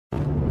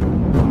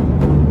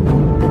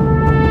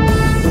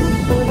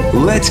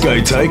Let's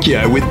Go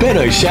Tokyo with Ben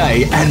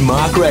O'Shea and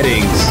Mark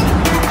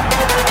Reddings.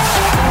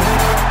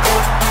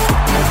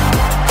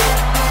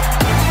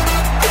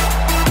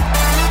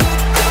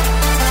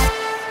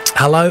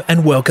 Hello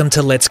and welcome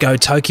to Let's Go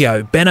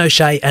Tokyo. Ben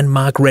O'Shea and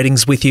Mark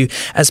Reddings with you.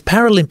 As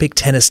Paralympic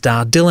tennis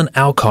star Dylan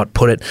Alcott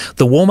put it,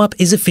 the warm-up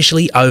is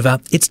officially over.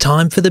 It's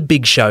time for the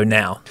big show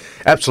now.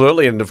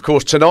 Absolutely, and of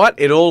course tonight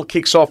it all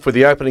kicks off with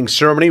the opening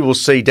ceremony. We'll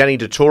see Danny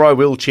Detoro,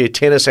 wheelchair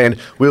tennis and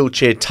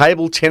wheelchair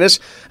table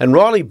tennis, and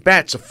Riley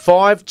Batts, a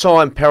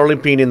 5-time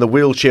Paralympian in the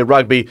wheelchair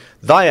rugby.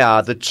 They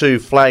are the two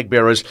flag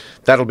bearers.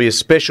 That'll be a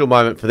special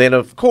moment for them.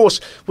 Of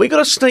course, we got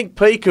a sneak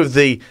peek of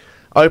the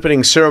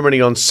opening ceremony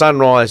on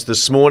Sunrise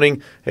this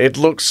morning. It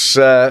looks,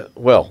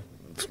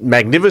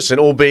 magnificent,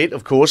 albeit,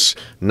 of course,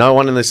 no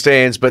one in the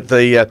stands, but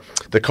the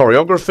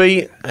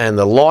choreography and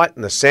the light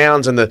and the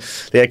sounds and the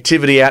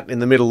activity out in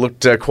the middle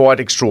looked quite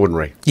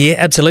extraordinary. Yeah,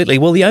 absolutely.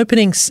 Well, the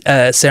opening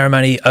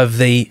ceremony of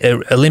the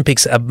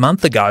Olympics a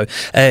month ago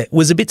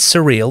was a bit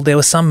surreal. There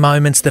were some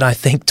moments that I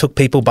think took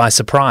people by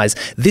surprise.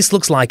 This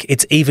looks like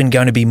it's even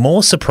going to be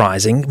more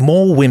surprising,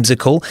 more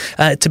whimsical.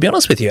 To be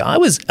honest with you, I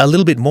was a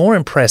little bit more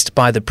impressed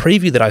by the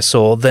preview that I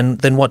saw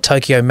than what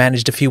Tokyo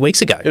managed a few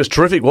weeks ago. It was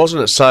terrific,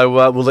 wasn't it?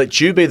 So we'll let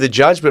you be the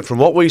judge, but from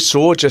what we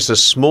saw, just a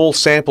small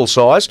sample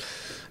size.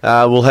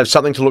 We'll have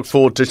something to look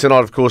forward to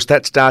tonight, of course.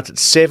 That starts at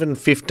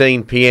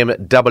 7:15pm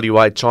at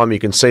WA time. You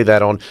can see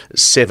that on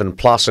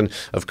 7+, and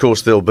of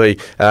course there'll be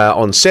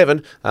on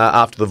 7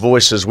 after The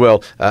Voice as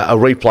well, a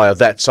replay of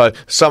that.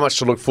 So much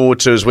to look forward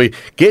to as we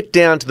get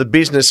down to the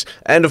business.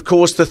 And of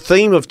course the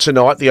theme of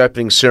tonight, the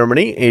opening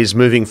ceremony, is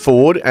moving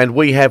forward, and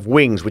we have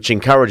wings, which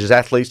encourages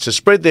athletes to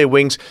spread their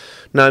wings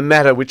no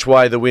matter which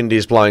way the wind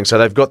is blowing. So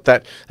they've got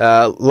that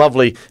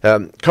lovely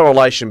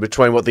correlation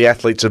between what the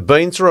athletes have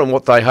been through and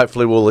what they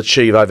hopefully will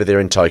achieve over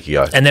there in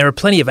Tokyo. And there are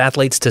plenty of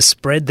athletes to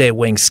spread their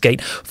wings,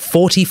 Skeet.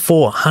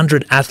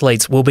 4,400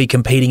 athletes will be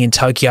competing in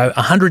Tokyo,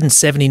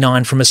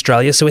 179 from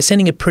Australia. So we're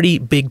sending a pretty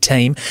big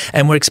team,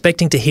 and we're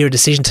expecting to hear a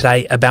decision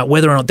today about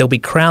whether or not there'll be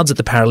crowds at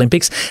the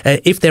Paralympics.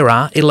 If there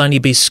are, it'll only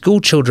be school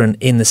children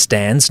in the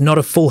stands, not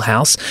a full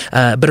house,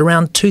 but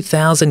around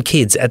 2,000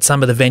 kids at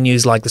some of the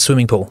venues like the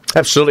swimming pool.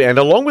 Absolutely. And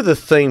along with the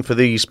theme for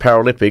these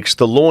Paralympics,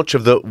 the launch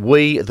of the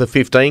We the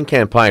 15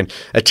 campaign,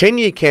 a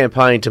 10-year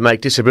campaign to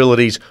make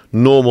disabilities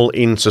normal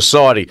in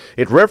society.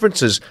 It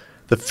references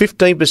the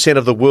 15%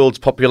 of the world's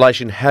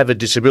population have a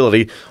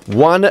disability,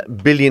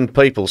 1 billion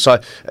people. So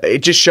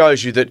it just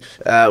shows you that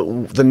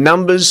the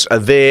numbers are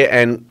there,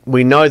 and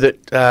we know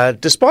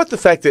that despite the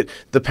fact that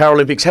the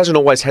Paralympics hasn't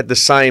always had the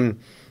same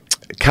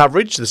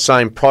coverage, the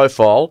same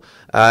profile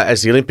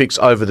as the Olympics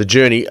over the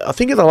journey, I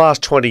think in the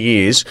last 20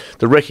 years,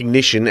 the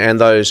recognition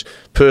and those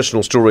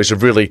personal stories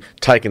have really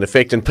taken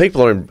effect, and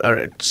people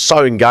are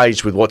so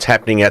engaged with what's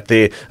happening out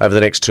there over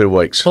the next 2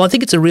 weeks. Well, I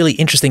think it's a really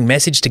interesting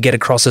message to get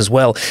across as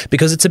well,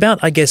 because it's about,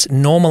 I guess,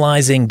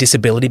 normalising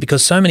disability,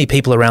 because so many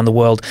people around the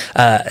world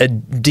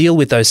deal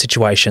with those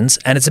situations,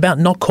 and it's about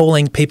not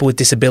calling people with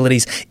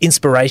disabilities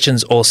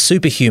inspirations or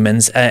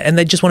superhumans, and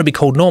they just want to be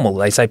called normal.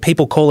 They say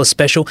people call us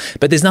special,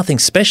 but there's nothing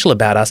special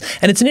about us.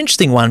 And it's an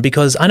interesting one,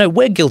 because I know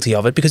we're guilty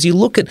of it, because you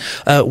look at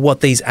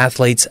what these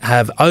athletes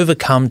have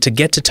overcome to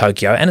get to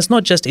Tokyo, and it's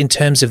not just in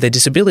terms of their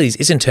disabilities,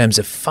 it's in terms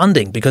of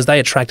funding, because they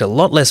attract a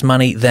lot less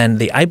money than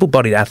the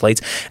able-bodied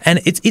athletes, and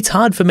it's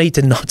hard for me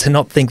to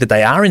not think that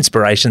they are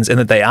inspirations and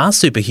that they are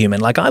superhuman.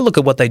 Like, I look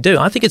at what they do,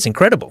 I think it's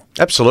incredible.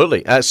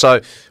 Absolutely.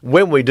 So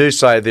when we do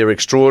say they're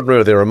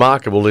extraordinary or they're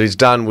remarkable, it is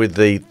done with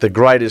the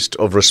greatest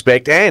of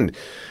respect, and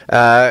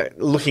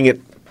looking at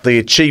the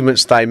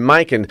achievements they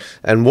make and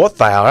what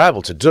they are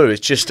able to do.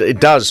 It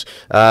does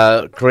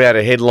create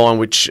a headline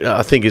which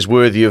I think is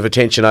worthy of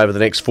attention over the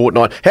next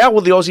fortnight. How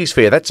will the Aussies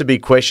fare? That's a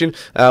big question.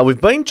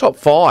 We've been top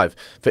 5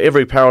 for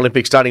every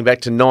Paralympics dating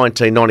back to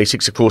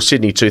 1996. Of course,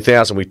 Sydney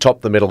 2000, we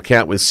topped the medal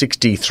count with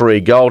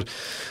 63 gold.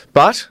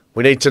 But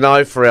we need to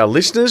know for our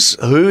listeners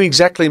who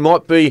exactly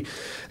might be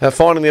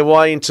finding their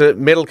way into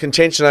medal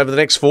contention over the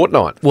next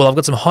fortnight. Well, I've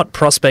got some hot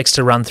prospects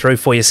to run through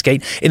for you,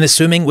 Skeet. In the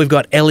swimming, we've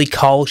got Ellie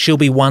Cole. She'll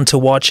be one to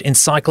watch. In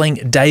cycling,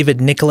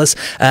 David Nicholas,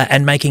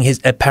 and making his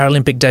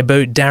Paralympic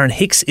debut, Darren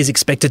Hicks, is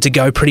expected to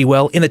go pretty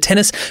well. In the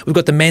tennis, we've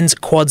got the men's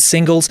quad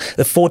singles,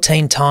 the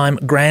 14-time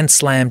Grand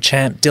Slam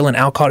champ, Dylan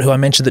Alcott, who I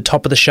mentioned at the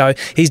top of the show.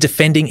 He's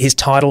defending his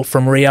title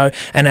from Rio.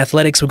 And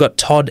athletics, we've got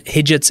Todd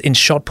Hidgetts in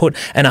shot put,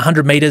 and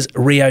 100 metres,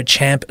 Rio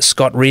champ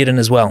Scott Reardon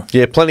as well.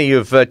 Yeah, plenty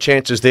of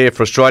chances there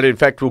for Australia. In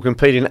fact, we'll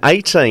compete in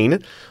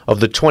 18 of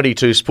the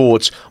 22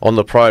 sports on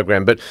the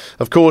program. But,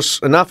 of course,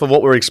 enough of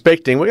what we're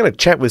expecting. We're going to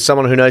chat with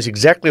someone who knows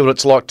exactly what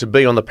it's like to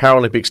be on the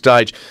Paralympic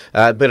stage,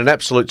 been an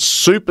absolute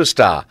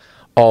superstar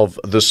of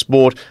the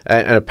sport,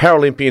 and a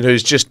Paralympian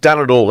who's just done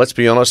it all. Let's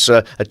be honest,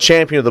 a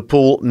champion of the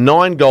pool,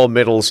 9 gold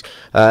medals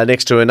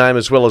next to her name,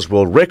 as well as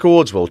world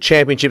records, world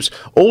championships,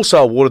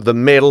 also awarded the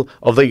Medal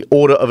of the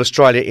Order of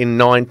Australia in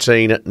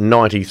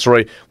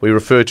 1993. We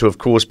refer to, of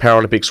course,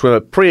 Paralympic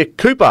swimmer Priya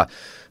Cooper,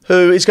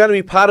 who is going to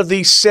be part of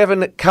the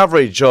 7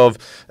 coverage of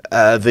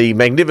the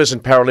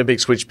magnificent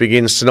Paralympics, which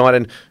begins tonight,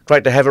 and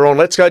great to have her on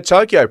Let's Go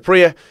Tokyo.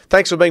 Priya,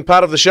 thanks for being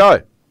part of the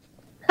show.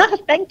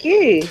 Thank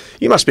you.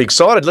 You must be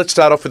excited. Let's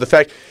start off with the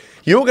fact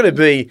you're going to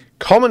be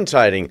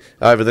commentating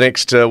over the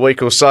next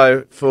week or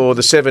so for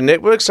the Seven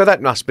Network, so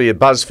that must be a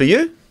buzz for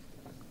you.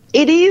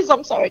 It is.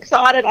 I'm so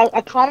excited.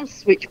 I kind of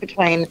switch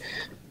between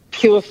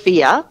pure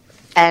fear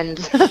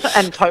and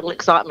and total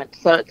excitement.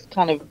 So it's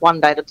kind of one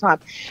day at a time.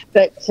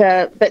 But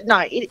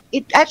no,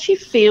 it actually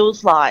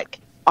feels like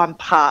I'm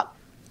part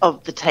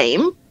of the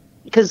team,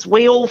 because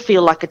we all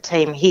feel like a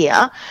team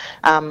here,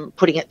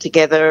 putting it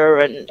together,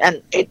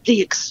 and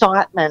the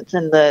excitement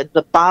and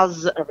the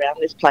buzz around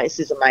this place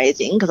is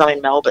amazing, because I'm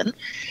in Melbourne,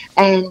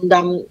 and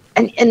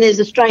there's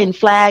Australian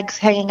flags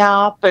hanging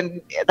up,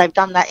 and they've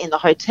done that in the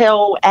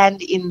hotel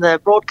and in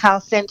the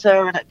broadcast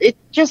centre, and it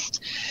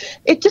just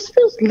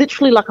feels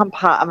literally like I'm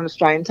part of an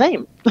Australian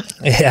team.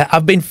 Yeah,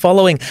 I've been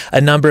following a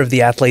number of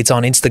the athletes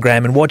on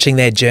Instagram and watching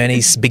their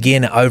journeys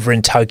begin over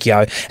in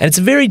Tokyo, and it's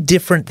very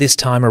different this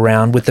time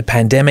around with the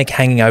pandemic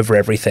hanging over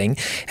everything.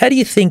 How do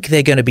you think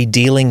they're going to be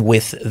dealing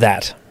with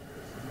that?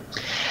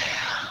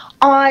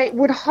 I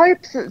would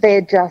hope that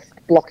they're just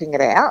blocking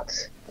it out.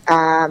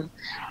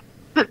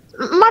 But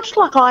much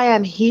like I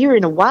am here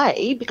in a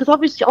way, because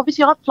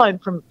obviously I've flown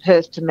from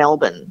Perth to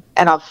Melbourne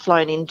and I've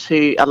flown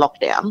into a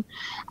lockdown,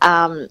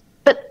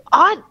 but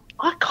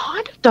I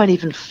kind of don't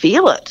even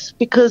feel it,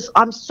 because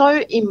I'm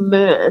so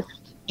immersed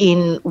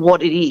in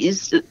what it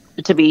is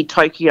to be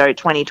Tokyo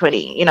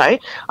 2020. You know,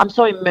 I'm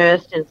so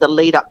immersed in the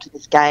lead up to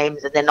this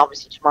games, and then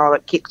obviously tomorrow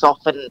it kicks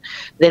off, and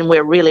then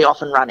we're really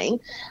off and running.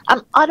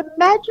 I'd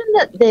imagine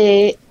that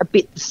they're a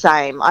bit the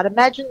same. I'd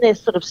imagine they're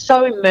sort of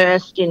so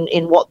immersed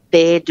in what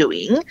they're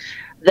doing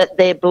that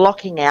they're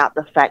blocking out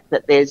the fact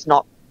that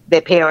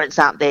their parents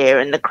aren't there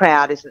and the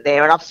crowd isn't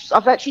there. And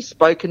I've actually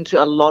spoken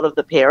to a lot of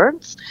the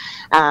parents,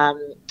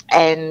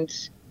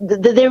 and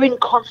they're in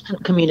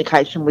constant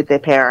communication with their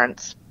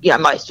parents. You know,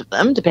 most of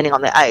them, depending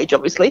on their age,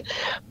 obviously,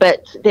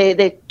 but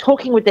they're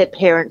talking with their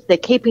parents. They're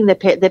keeping their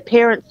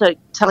parents are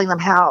telling them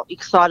how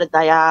excited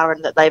they are,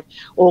 and that they've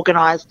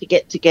organised to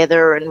get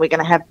together, and we're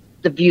going to have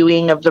the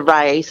viewing of the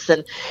race.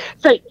 And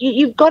so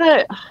you've got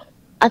to.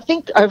 I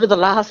think over the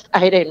last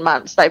 18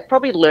 months, they've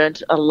probably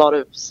learnt a lot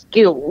of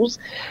skills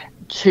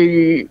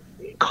to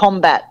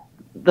combat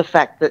the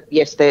fact that,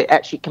 yes, they're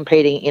actually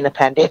competing in a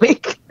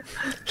pandemic.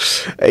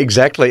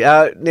 Exactly.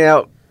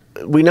 Now,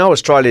 we know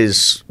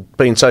Australia's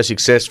been so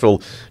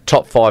successful,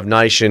 top 5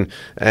 nation,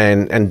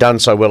 and done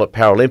so well at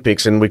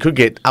Paralympics, and we could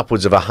get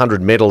upwards of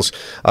 100 medals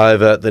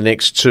over the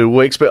next 2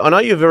 weeks. But I know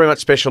you're very much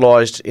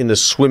specialised in the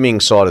swimming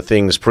side of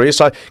things, Priya,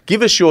 so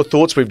give us your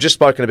thoughts. We've just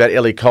spoken about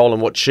Ellie Cole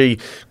and what she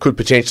could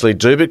potentially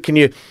do, but can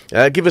you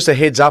give us a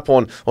heads up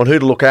on who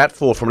to look out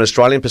for from an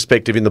Australian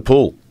perspective in the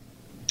pool?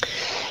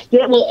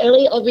 Yeah, well,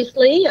 Ellie,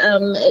 obviously,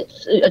 I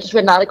just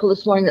read an article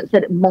this morning that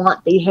said it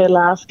might be her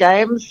last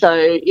game. So,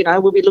 you know,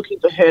 we'll be looking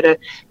for her to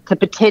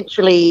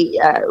potentially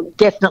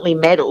definitely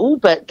medal,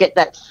 but get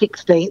that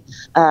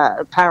 16th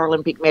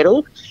Paralympic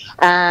medal.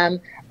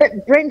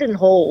 But Brendan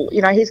Hall,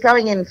 you know, he's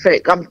going in for,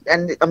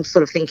 and I'm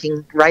sort of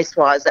thinking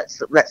race-wise, that's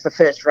the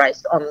first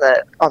race on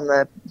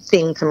the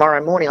thing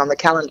tomorrow morning, on the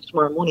calendar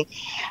tomorrow morning.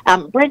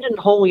 Brendan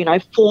Hall, you know,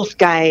 4th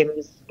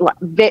games, like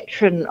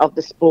veteran of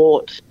the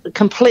sport,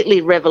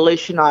 completely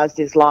revolutionised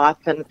his life,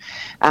 and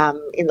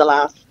in the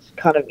last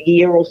kind of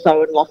year or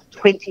so, and lost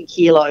 20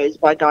 kilos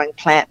by going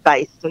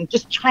plant-based, and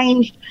just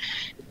changed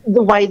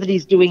the way that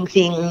he's doing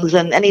things,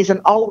 and he's an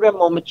older,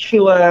 more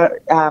mature,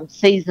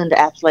 seasoned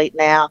athlete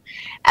now.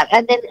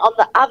 And then on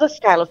the other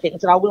scale of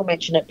things, and I will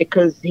mention it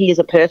because he is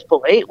a Perth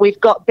boy, we've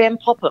got Ben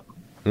Popham,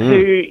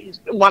 who is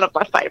one of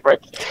my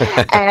favourites,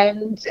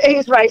 and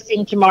he's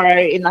racing tomorrow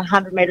in the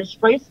 100 metres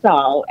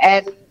freestyle.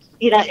 And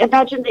you know,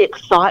 imagine the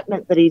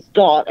excitement that he's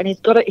got, and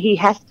he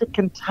has to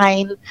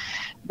contain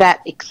that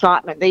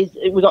excitement.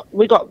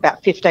 We got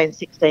about 15,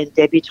 16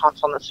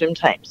 debutantes on the swim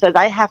team, so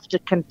they have to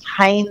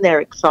contain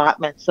their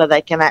excitement so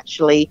they can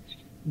actually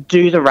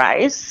do the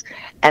race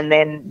and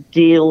then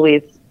deal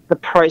with the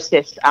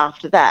process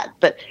after that.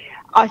 But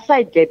I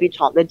say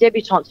debutante. They're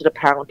debutantes at the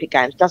Paralympic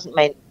Games. Doesn't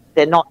mean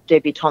they're not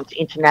debutantes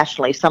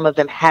internationally. Some of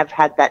them have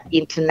had that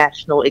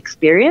international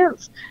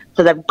experience,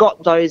 so they've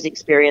got those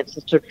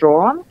experiences to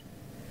draw on.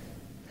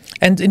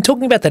 And in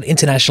talking about that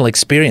international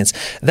experience,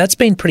 that's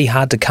been pretty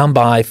hard to come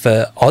by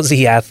for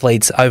Aussie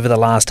athletes over the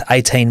last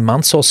 18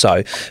 months or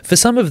so. For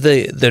some of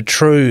the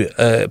true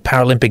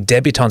Paralympic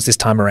debutants this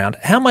time around,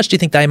 how much do you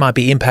think they might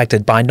be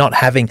impacted by not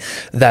having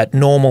that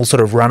normal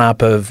sort of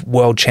run-up of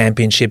world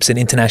championships and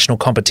international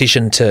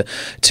competition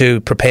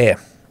to prepare?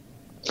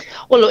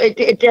 Well, look,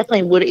 it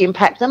definitely would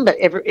impact them, but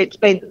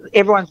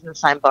everyone's in the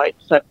same boat.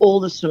 So all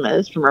the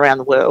swimmers from around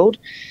the world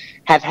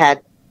have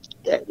had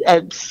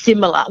a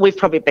similar. We've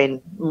probably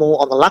been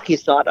more on the lucky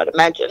side, I'd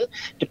imagine,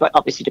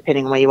 obviously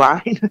depending on where you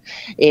are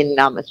in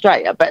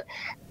Australia. But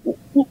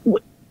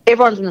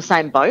everyone's in the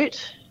same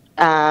boat.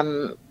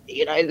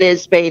 You know,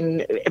 there's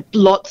been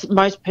most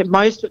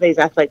of these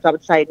athletes, I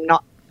would say,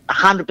 not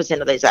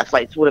 100% of these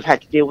athletes would have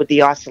had to deal with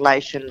the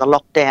isolation, the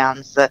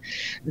lockdowns,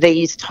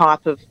 these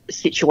type of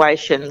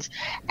situations,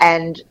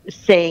 and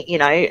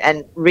seeing,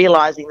 and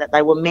realising that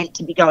they were meant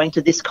to be going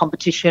to this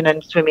competition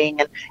and swimming,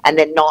 and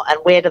they're not. And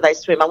where do they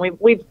swim? And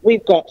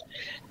we've got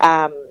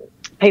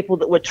people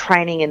that were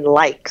training in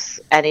lakes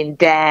and in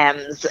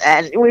dams,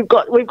 and we've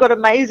got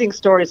amazing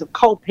stories of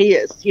Cole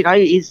Pierce.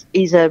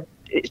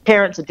 His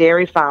parents are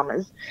dairy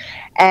farmers,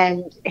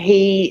 and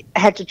he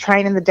had to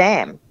train in the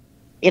dam.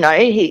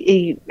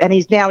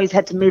 He's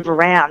had to move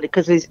around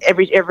because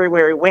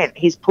everywhere he went,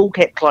 his pool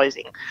kept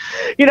closing.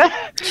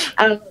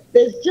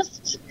 There's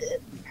just,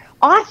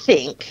 I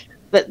think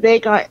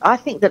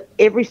that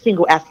every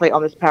single athlete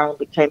on this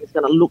Paralympic team is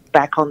going to look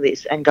back on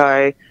this and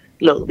go,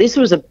 look, this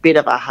was a bit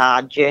of a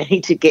hard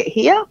journey to get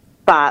here,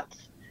 but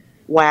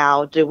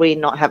wow, do we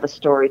not have a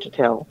story to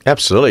tell?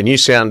 Absolutely. And you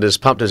sound as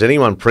pumped as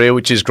anyone, Priya,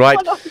 which is great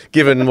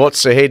given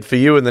what's ahead for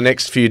you in the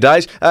next few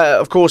days.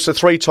 Of course, a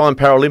 3-time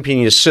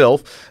Paralympian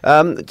yourself.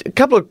 A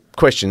couple of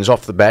questions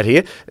off the bat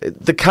here.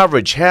 The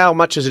coverage, how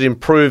much has it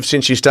improved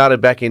since you started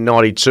back in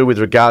 92 with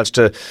regards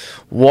to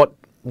what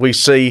we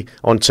see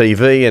on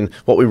TV and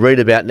what we read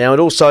about now, and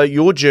also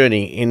your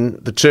journey in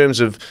the terms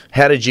of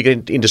how did you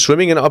get into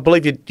swimming? And I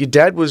believe your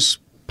dad was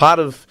part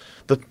of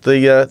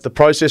the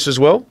process as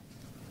well?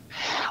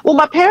 Well,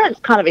 my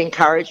parents kind of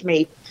encouraged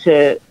me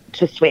to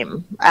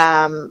swim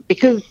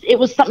because it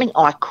was something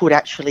I could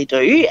actually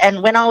do.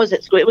 And when I was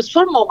at school, it was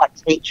sort of more like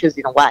teachers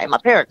in a way. My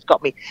parents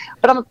got me,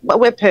 but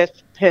we're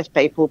Perth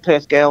people,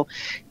 Perth girl.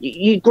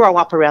 You grow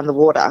up around the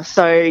water,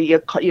 so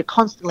you're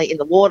constantly in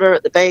the water,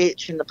 at the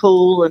beach, in the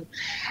pool,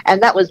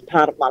 and that was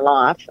part of my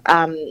life.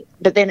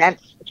 But then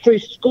through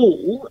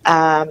school,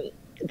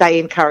 they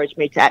encouraged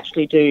me to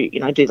actually do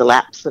the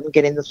laps and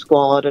get in the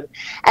squad, and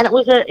it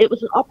was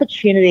an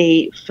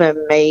opportunity for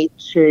me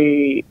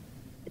to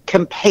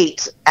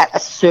compete at a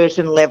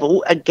certain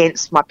level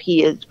against my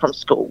peers from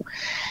school,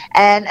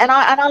 and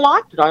I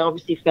liked it. I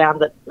obviously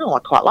found that I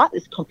quite like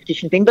this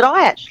competition thing, but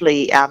I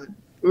actually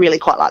really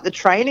quite like the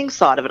training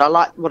side of it. I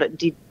liked what it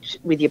did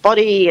with your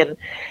body and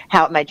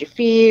how it made you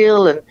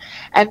feel, and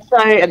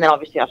then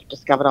obviously I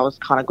discovered I was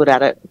kind of good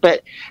at it,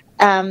 but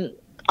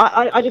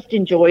I just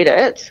enjoyed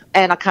it,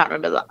 and I can't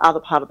remember the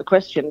other part of the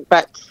question.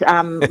 But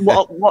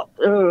what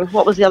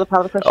was the other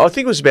part of the question? I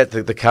think it was about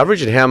the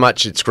coverage and how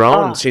much it's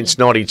grown since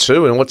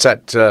 '92. And what's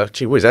that?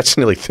 Gee whiz, that's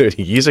nearly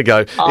 30 years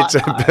ago.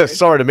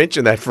 Sorry to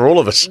mention that for all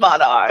of us. I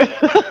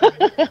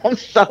know. I'm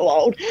so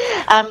old.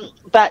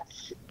 But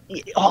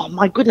oh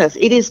my goodness,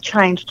 it has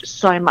changed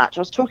so much.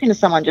 I was talking to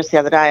someone just the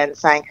other day and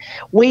saying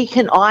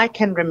I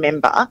can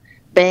remember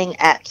being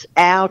at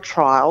our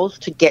trials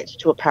to get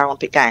to a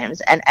Paralympic Games,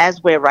 and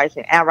as we're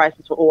racing, our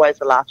races were always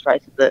the last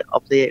race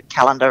of the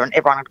calendar, and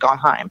everyone had gone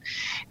home,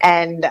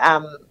 and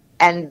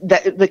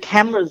the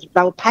cameras,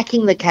 they were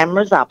packing the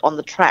cameras up on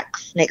the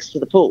tracks next to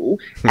the pool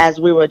as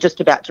we were just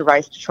about to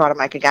race to try to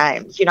make a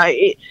Games.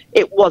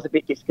 It was a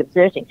bit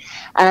disconcerting,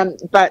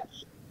 but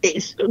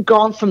it's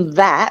gone from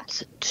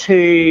that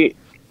to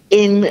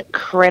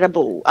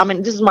incredible. I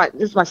mean, this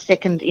is my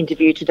second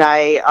interview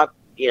today. I've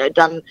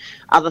done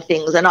other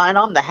things, and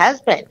I'm the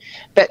has-been.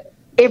 But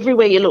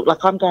everywhere you look,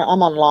 like I'm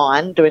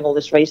online doing all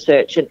this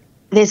research, and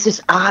there's just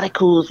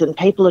articles and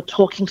people are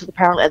talking to the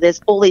Paralympics. There's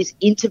all these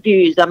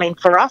interviews. I mean,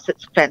 for us,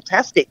 it's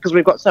fantastic because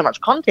we've got so much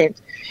content.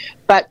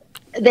 But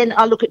then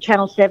I look at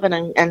Channel 7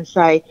 and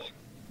say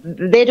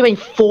they're doing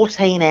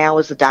 14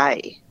 hours a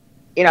day,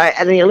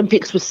 and the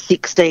Olympics was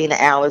 16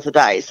 hours a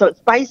day. So it's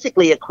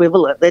basically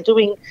equivalent. They're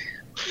doing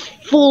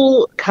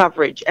full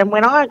coverage, and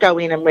when I go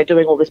in and we're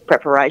doing all this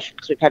preparation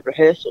because we've had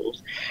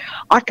rehearsals,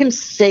 I can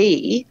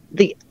see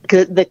the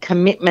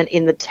commitment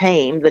in the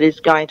team that is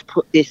going to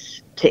put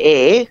this to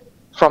air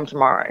from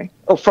tomorrow,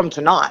 or from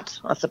tonight,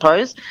 I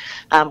suppose,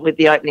 with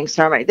the opening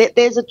ceremony.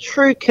 There's a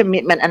true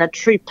commitment and a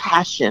true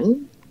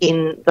passion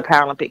in the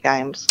Paralympic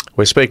Games.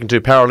 We're speaking to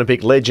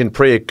Paralympic legend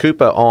Priya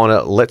Cooper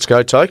on Let's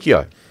Go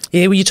Tokyo.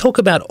 Yeah, well, you talk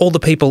about all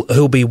the people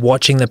who'll be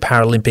watching the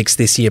Paralympics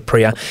this year,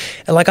 Priya.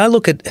 Like, I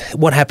look at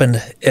what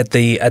happened at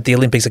the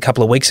Olympics a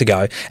couple of weeks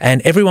ago,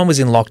 and everyone was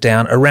in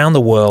lockdown around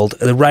the world.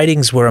 The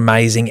ratings were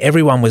amazing.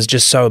 Everyone was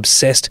just so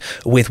obsessed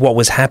with what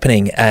was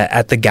happening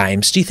at the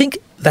Games. Do you think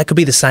that could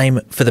be the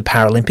same for the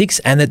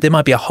Paralympics, and that there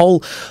might be a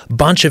whole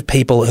bunch of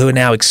people who are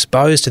now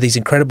exposed to these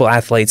incredible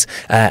athletes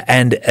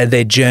and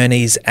their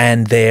journeys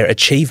and their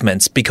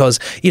achievements? Because,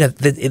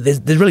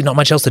 there's really not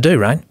much else to do,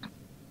 right?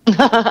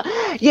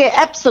 Yeah,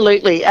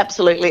 absolutely.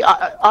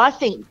 I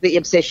think the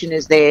obsession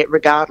is there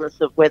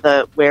regardless of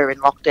whether we're in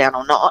lockdown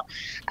or not.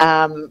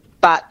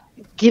 But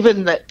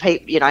given that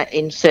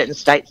in certain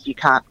states you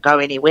can't go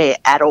anywhere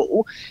at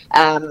all,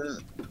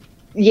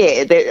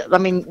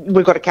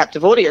 we've got a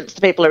captive audience.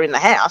 The people are in the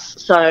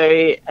house.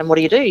 So, and what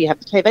do? You have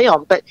the TV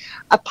on. But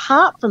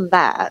apart from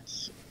that,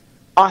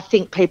 I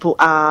think people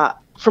are,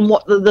 from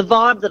what the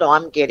vibe that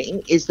I'm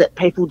getting is that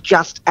people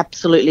just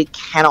absolutely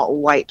cannot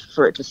wait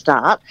for it to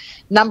start.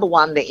 Number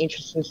one, they're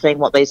interested in seeing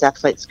what these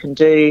athletes can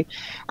do.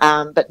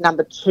 But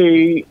number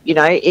two,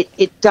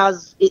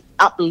 it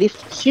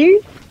uplifts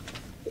you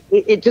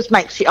it just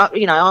makes you,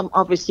 I'm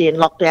obviously in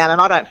lockdown and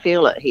I don't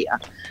feel it here.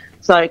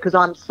 So, because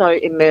I'm so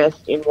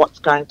immersed in what's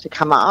going to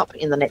come up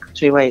in the next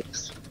 2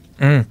 weeks.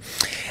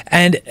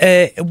 And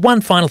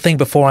one final thing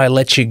before I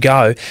let you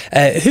go,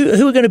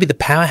 who are going to be the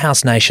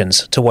powerhouse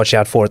nations to watch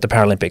out for at the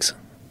Paralympics?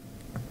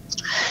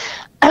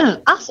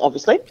 Us,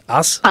 obviously.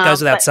 Us?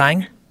 Goes without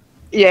saying?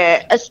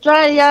 Yeah,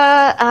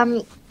 Australia,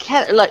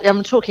 like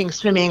I'm talking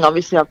swimming,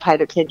 obviously I've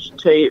paid attention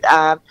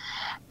to.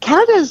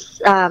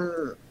 Canada's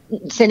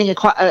sending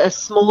quite a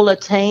smaller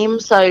team,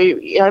 so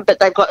but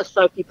they've got a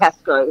Sophie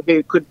Pascoe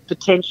who could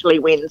potentially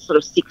win sort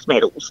of 6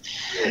 medals,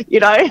 So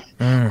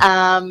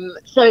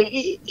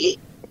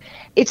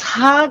it's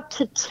hard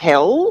to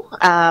tell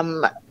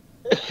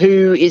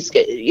who is,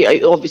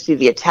 obviously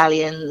the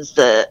Italians,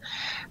 the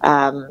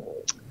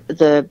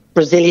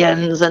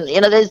Brazilians, and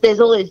there's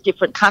all these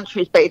different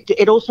countries, but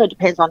it also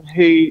depends on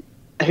who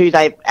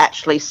they've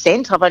actually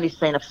sent. I've only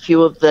seen a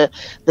few of the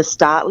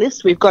start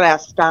lists. We've got our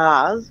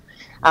stars,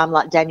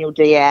 like Daniel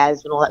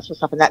Diaz and all that sort of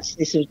stuff, and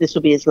this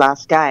will be his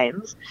last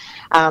games.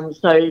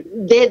 So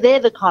they're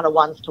the kind of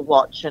ones to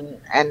watch, and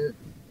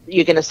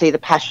you're going to see the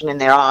passion in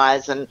their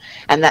eyes and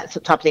that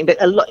type of thing.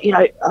 But a lot,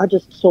 I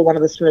just saw one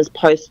of the swimmers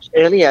post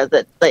earlier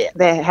that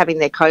they're having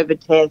their COVID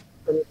tests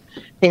and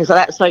things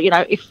like that. So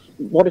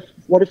what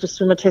if a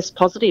swimmer tests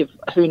positive?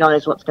 Who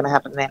knows what's going to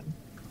happen then?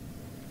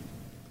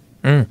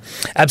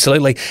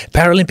 Absolutely.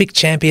 Paralympic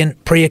champion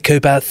Priya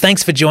Cooper,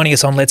 thanks for joining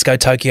us on Let's Go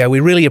Tokyo. We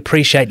really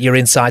appreciate your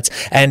insights,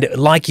 and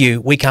like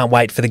you, we can't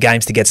wait for the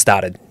games to get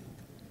started.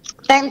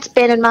 Thanks,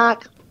 Ben and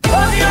Mark.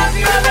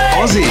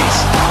 Aussies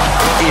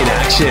in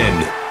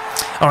action.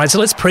 All right, so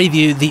let's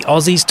preview the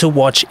Aussies to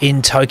watch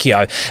in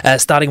Tokyo,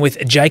 starting with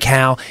Jake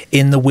Howe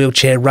in the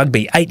wheelchair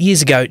rugby. 8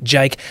 years ago,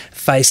 Jake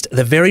faced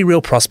the very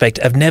real prospect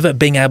of never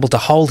being able to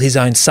hold his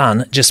own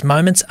son just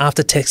moments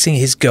after texting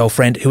his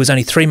girlfriend, who was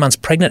only 3 months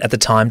pregnant at the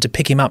time, to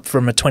pick him up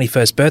from a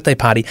 21st birthday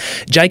party.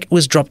 Jake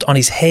was dropped on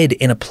his head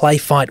in a play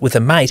fight with a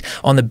mate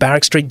on the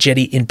Barrack Street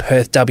jetty in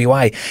Perth,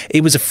 WA.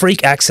 It was a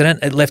freak accident.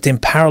 It left him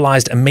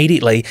paralysed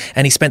immediately,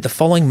 and he spent the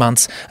following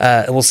months,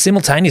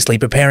 simultaneously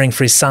preparing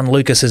for his son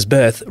Lucas's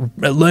birth,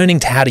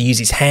 learning how to use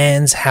his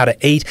hands, how to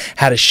eat,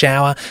 how to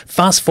shower.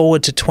 Fast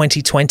forward to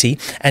 2020,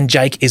 and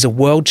Jake is a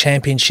World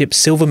Championship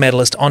silver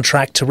medalist on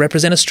track to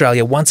represent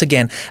Australia once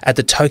again at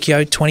the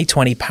Tokyo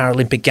 2020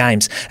 Paralympic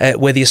Games,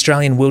 where the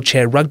Australian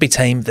wheelchair rugby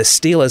team, the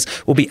Steelers,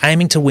 will be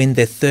aiming to win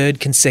their 3rd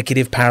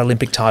consecutive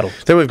Paralympic title.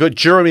 Then we've got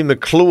Jeremy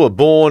McClure,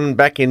 born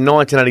back in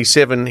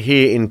 1987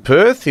 here in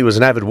Perth. He was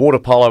an avid water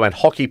polo and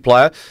hockey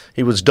player.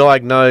 He was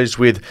diagnosed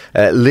with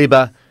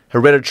Leber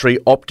hereditary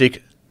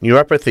optic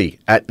neuropathy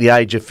at the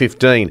age of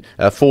 15,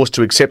 forced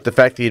to accept the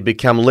fact that he had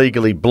become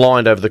legally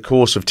blind over the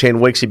course of 10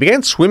 weeks. He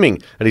began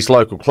swimming at his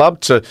local club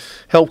to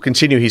help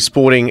continue his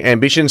sporting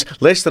ambitions.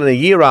 Less than a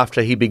year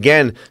after he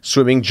began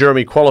swimming,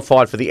 Jeremy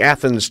qualified for the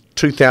Athens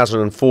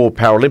 2004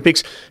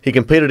 Paralympics. He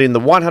competed in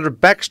the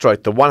 100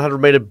 backstroke, the 100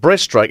 metre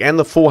breaststroke and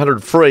the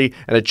 400 free,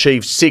 and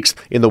achieved 6th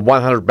in the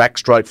 100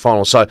 backstroke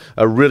final. So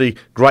a really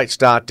great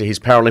start to his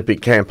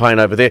Paralympic campaign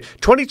over there.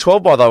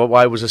 2012, by the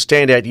way, was a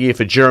standout year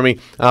for Jeremy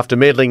after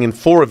medaling in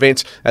 4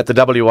 events at the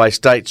WA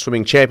State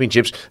Swimming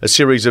Championships. A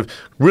series of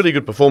really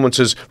good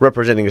performances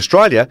representing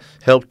Australia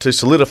helped to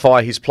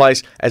solidify his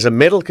place as a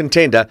medal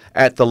contender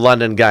at the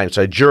London Games.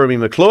 So Jeremy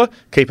McClure,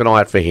 keep an eye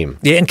out for him.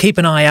 Yeah, and keep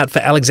an eye out for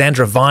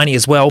Alexandra Viney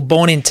as well.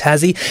 Born in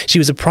Tassie, she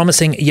was a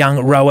promising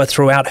young rower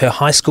throughout her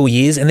high school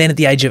years, and then at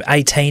the age of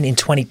 18 in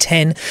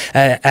 2010,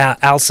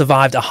 Al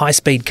survived a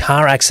high-speed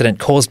car accident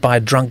caused by a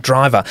drunk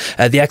driver.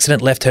 The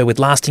accident left her with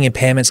lasting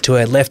impairments to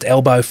her left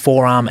elbow,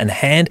 forearm and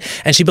hand,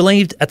 and she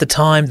believed at the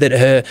time that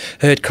her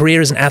career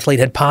as an athlete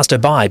had passed her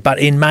by. But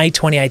in May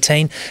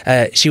 2018,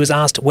 she was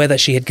asked whether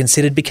she had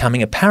considered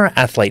becoming a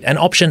para-athlete, an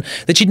option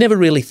that she'd never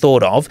really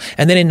thought of.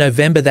 And then in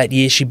November that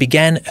year, she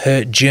began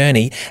her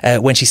journey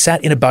when she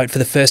sat in a boat for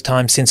the first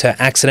time since her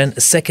accident,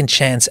 a second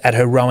chance at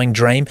her rowing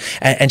dream,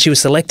 and she was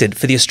selected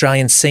for the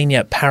Australian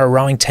senior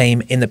para-rowing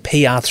team in the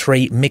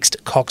PR3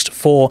 Mixed Coxed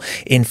 4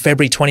 in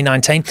February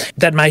 2019.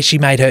 That May, she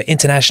made her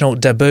international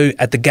debut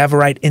at the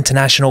Gavorate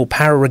International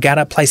Para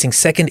Regatta, placing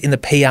second in the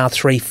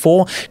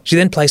PR3-4. She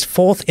then placed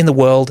 4th in the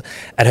world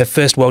at her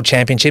first World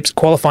Championships,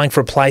 qualifying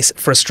for a place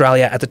for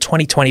Australia at the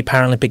 2020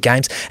 Paralympic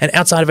Games. And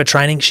outside of her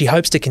training, she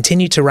hopes to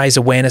continue to raise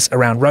awareness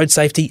around road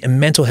safety and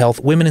mental health,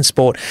 women in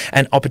sport,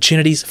 and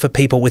opportunities for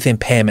people with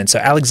impairment. So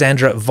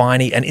Alexandra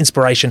Viney, an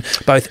inspiration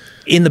both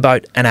in the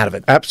boat and out of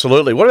it.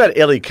 Absolutely. What about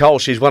Ellie Cole?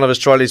 She's one of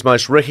Australia's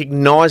most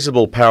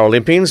recognisable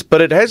Paralympians,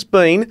 but it has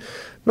been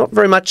not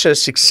very much a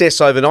success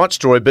overnight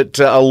story, but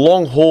a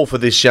long haul for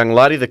this young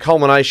lady. The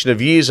culmination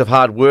of years of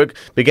hard work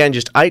began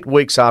just 8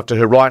 weeks after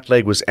her right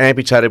leg was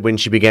amputated when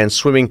she began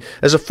swimming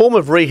as a form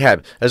of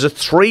rehab as a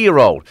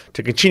 3-year-old.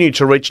 To continue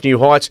to reach new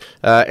heights,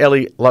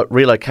 Ellie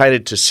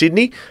relocated to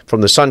Sydney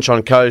from the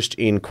Sunshine Coast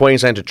in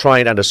Queensland to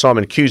train under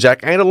Simon Cusack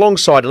and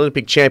alongside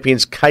Olympic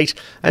champions Kate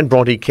and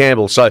Bronte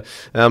Campbell. So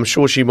I'm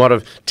sure she might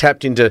have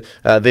tapped into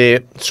their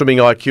swimming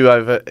IQ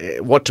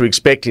over what to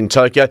expect in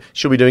Tokyo.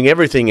 She'll be doing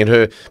everything in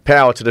her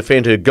power power to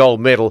defend her gold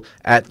medal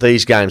at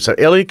these games. So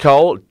Ellie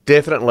Cole,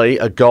 definitely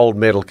a gold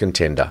medal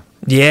contender.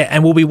 Yeah,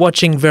 and we'll be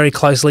watching very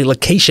closely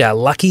Lakeisha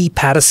Lucky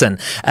Patterson.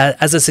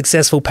 As a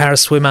successful para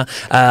swimmer,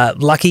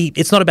 Lucky,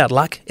 it's not about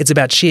luck, it's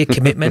about sheer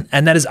commitment,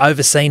 and that has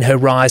overseen her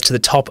rise to the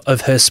top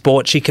of her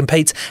sport. She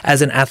competes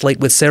as an athlete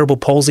with cerebral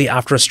palsy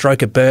after a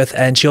stroke at birth,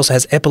 and she also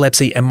has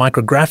epilepsy and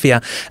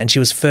micrographia, and she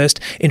was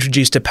first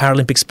introduced to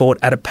Paralympic sport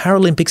at a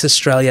Paralympics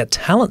Australia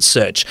talent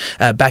search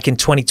back in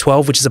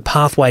 2012, which is a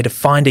pathway to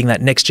finding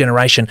that next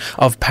generation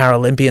of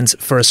Paralympians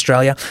for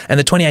Australia. And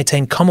the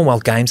 2018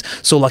 Commonwealth Games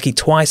saw Lucky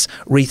twice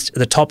reach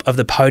the top of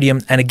the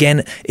podium, and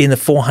again in the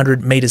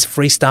 400 metres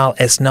freestyle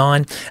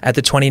S9 at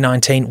the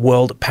 2019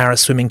 World Para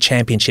Swimming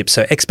Championships.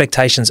 So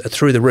expectations are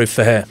through the roof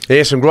for her.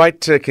 Yeah, some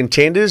great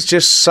contenders.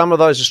 Just some of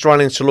those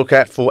Australians to look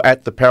out for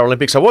at the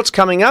Paralympics. So what's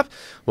coming up?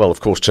 Well, of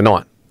course,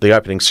 tonight. The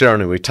opening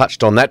ceremony, we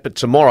touched on that, but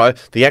tomorrow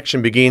the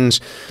action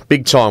begins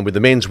big time with the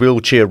men's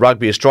wheelchair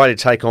rugby. Australia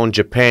take on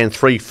Japan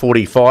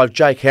 3:45.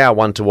 Jake Howe,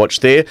 one to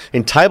watch there.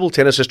 In table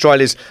tennis,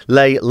 Australia's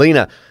Lei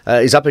Lina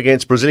is up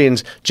against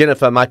Brazilians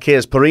Jennifer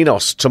Marques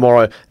Perinos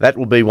tomorrow. That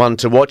will be one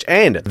to watch.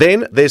 And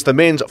then there's the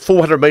men's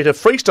 400-metre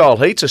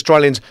freestyle heats.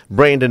 Australians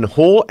Brandon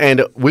Hoare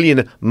and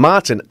William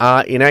Martin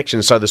are in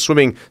action, so the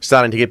swimming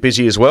starting to get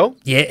busy as well.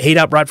 Yeah, heat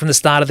up right from the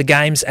start of the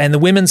games. And the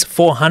women's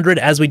 400,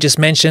 as we just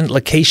mentioned,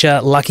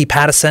 Lakeisha Lucky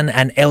Patterson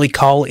and Ellie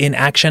Cole in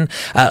action.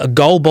 A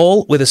goal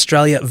ball with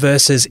Australia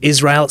versus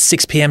Israel,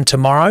 6 p.m.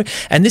 tomorrow.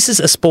 And this is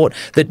a sport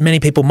that many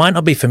people might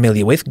not be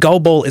familiar with. Goal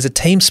ball is a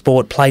team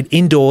sport played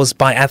indoors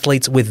by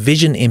athletes with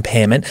vision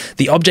impairment.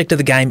 The object of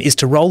the game is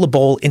to roll the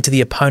ball into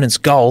the opponent's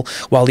goal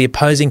while the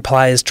opposing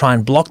players try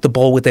and block the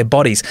ball with their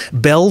bodies.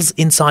 Bells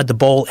inside the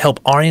ball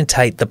help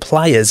orientate the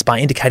players by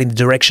indicating the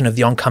direction of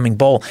the oncoming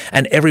ball.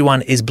 And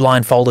everyone is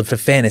blindfolded for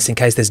fairness in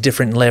case there's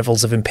different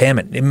levels of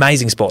impairment.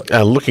 Amazing sport.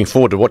 Looking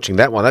forward to watching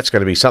that one. That's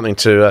going to be something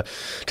to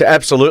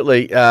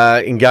absolutely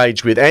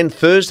engage with. And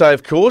Thursday,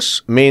 of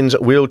course, men's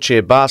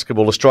wheelchair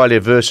basketball, Australia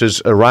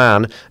versus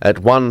Iran at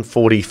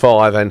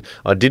 1:45. And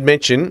I did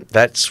mention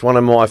that's one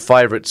of my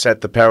favourites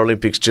at the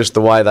Paralympics, just the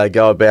way they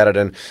go about it,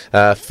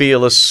 and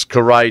fearless,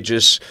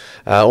 courageous,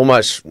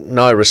 almost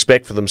no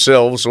respect for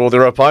themselves or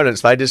their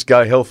opponents. They just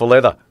go hell for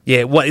leather.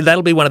 Yeah, well,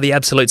 that'll be one of the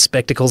absolute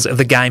spectacles of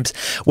the Games.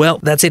 Well,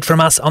 that's it from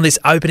us on this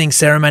opening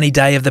ceremony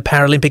day of the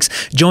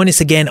Paralympics. Join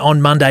us again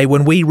on Monday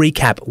when we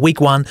recap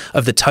week 1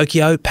 of the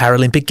Tokyo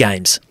Paralympic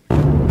Games.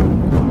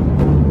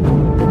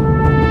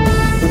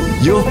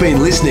 You've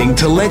been listening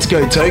to Let's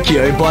Go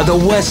Tokyo by The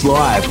West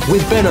Live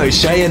with Ben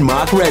O'Shea and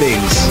Mark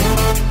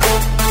Reddings.